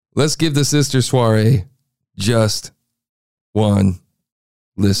Let's give the Sister Soiree just one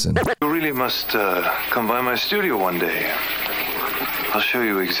listen. You really must come by my studio one day. I'll show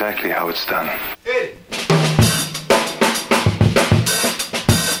you exactly how it's done. Hey.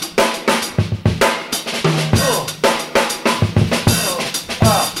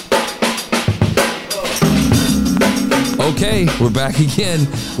 Okay, we're back again.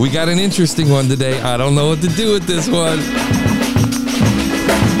 We got an interesting one today. I don't know what to do with this one.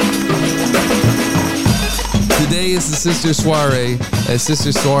 Today is the Sister Soiree. At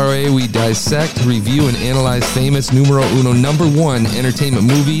Sister Soiree, we dissect, review, and analyze famous numero uno number one entertainment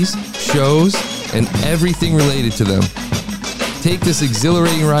movies, shows, and everything related to them. Take this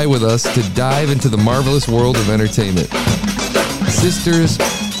exhilarating ride with us to dive into the marvelous world of entertainment. Sisters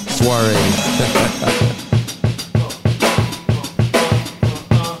Soiree.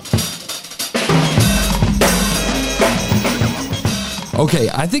 Okay,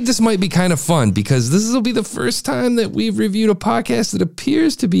 I think this might be kind of fun because this will be the first time that we've reviewed a podcast that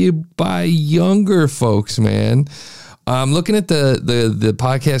appears to be by younger folks, man. Looking at the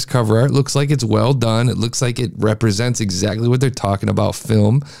podcast cover art, looks like it's well done. It looks like it represents exactly what they're talking about,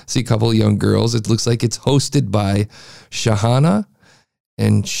 film. See a couple of young girls. It looks like it's hosted by Shahana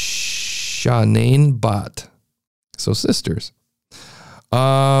and Shanae Bhatt. So sisters.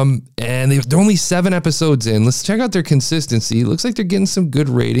 And they're only 7 episodes in. Let's check out their consistency. It looks like they're getting some good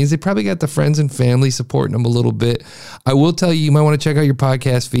ratings. They probably got the friends and family supporting them a little bit. I will tell you, you might want to check out your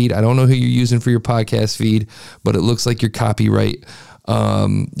podcast feed. I don't know who you're using for your podcast feed, but it looks like your copyright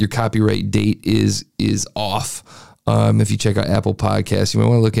date is off. If you check out Apple Podcasts, you might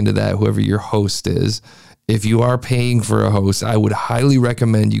want to look into that, whoever your host is. If you are paying for a host, I would highly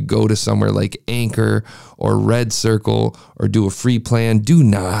recommend you go to somewhere like Anchor or Red Circle or do a free plan. Do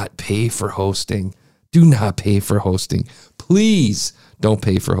not pay for hosting. Do not pay for hosting. Please don't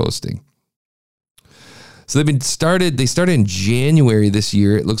pay for hosting. So they started in January this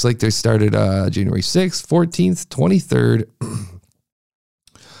year. It looks like they started January 6th, 14th, 23rd,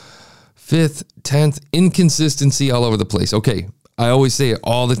 5th, 10th. Inconsistency all over the place. Okay. I always say it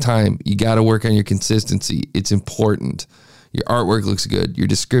all the time. You got to work on your consistency. It's important. Your artwork looks good. Your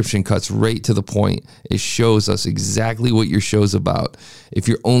description cuts right to the point. It shows us exactly what your show's about. If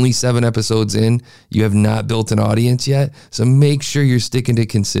you're only 7 episodes in, you have not built an audience yet. So make sure you're sticking to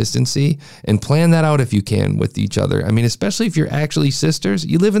consistency and plan that out if you can with each other. I mean, especially if you're actually sisters,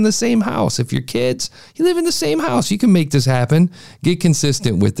 you live in the same house. If you're kids, you live in the same house. You can make this happen. Get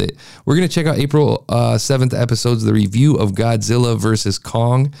consistent with it. We're going to check out April 7th episodes of the review of Godzilla vs.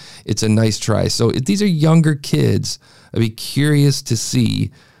 Kong. It's a nice try. So if these are younger kids, I'd be curious to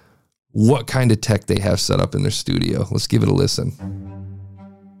see what kind of tech they have set up in their studio. Let's give it a listen.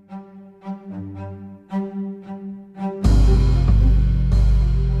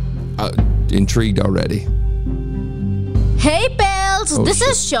 Intrigued already. Hey pals, this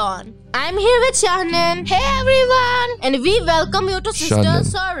is Sean. I'm here with Shannon. Hey everyone, and we welcome you to Sister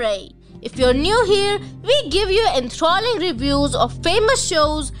Soiree. If you're new here, we give you enthralling reviews of famous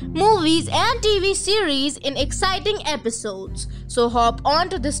shows, movies, and TV series in exciting episodes. So hop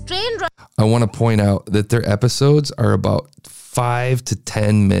onto this train ride. I want to point out that their episodes are about 5 to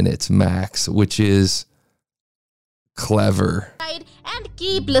 10 minutes max, which is clever. And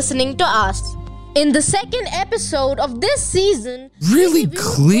keep listening to us. In the second episode of this season, really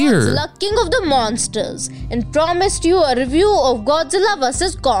clear, Godzilla King of the Monsters, and promised you a review of Godzilla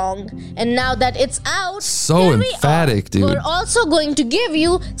vs. Kong. And now that it's out, so emphatic, dude. We're also going to give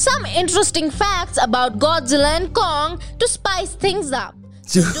you some interesting facts about Godzilla and Kong to spice things up.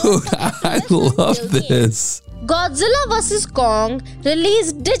 Dude, I love this. Godzilla vs. Kong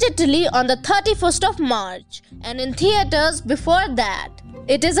released digitally on the 31st of March and in theaters before that.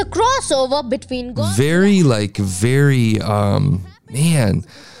 It is a crossover between very, man,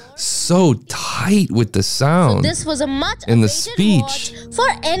 so tight with the sound. So this was a much in the speech for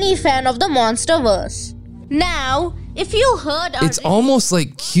any fan of the Monsterverse. Now, if you heard it's almost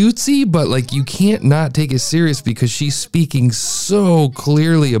like cutesy, but like you can't not take it serious because she's speaking so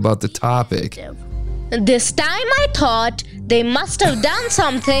clearly about the topic. This time I thought they must have done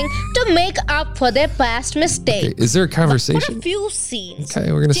something to make up for their past mistake. Okay, is there a conversation? For a few scenes.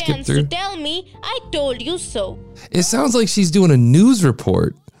 Okay, we're gonna skip through. To tell me, I told you so. It sounds like she's doing a news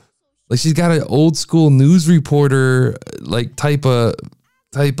report. Like she's got an old school news reporter like type of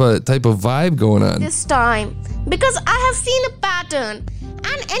vibe going on. This time, because I have seen a pattern,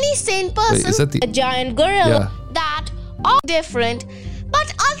 and any sane person, is that a giant gorilla, that all different.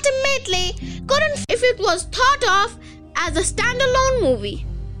 But ultimately, couldn't if it was thought of as a standalone movie.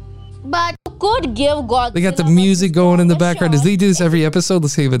 But could give Godzilla. They got the music going in the background. As they do this every episode,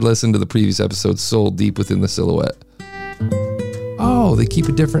 let's even listen to the previous episode, Soul Deep Within the Silhouette. Oh, they keep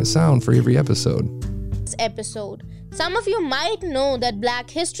a different sound for every episode. This episode. Some of you might know that Black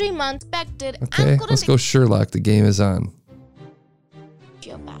History Month expected. Okay, let's go Sherlock. The game is on.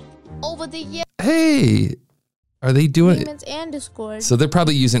 Over the years. Hey, are they doing it? And Discord. So they're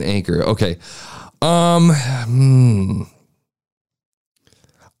probably using Anchor. Okay. I'm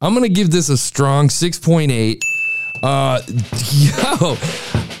gonna give this a strong 6.8.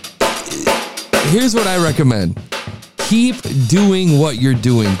 Here's what I recommend. Keep doing what you're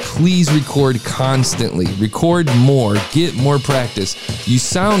doing. Please record constantly. Record more. Get more practice. You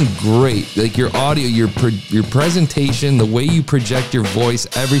sound great. Like your audio, your presentation, the way you project your voice,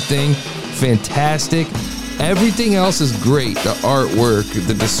 everything, fantastic. Everything else is great. The artwork,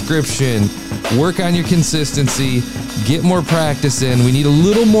 the description, work on your consistency, get more practice in. We need a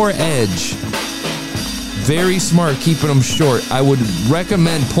little more edge. Very smart keeping them short. I would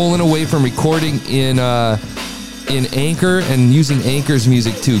recommend pulling away from recording in Anchor and using Anchor's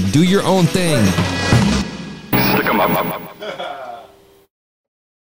music too. Do your own thing. Stick 'em up.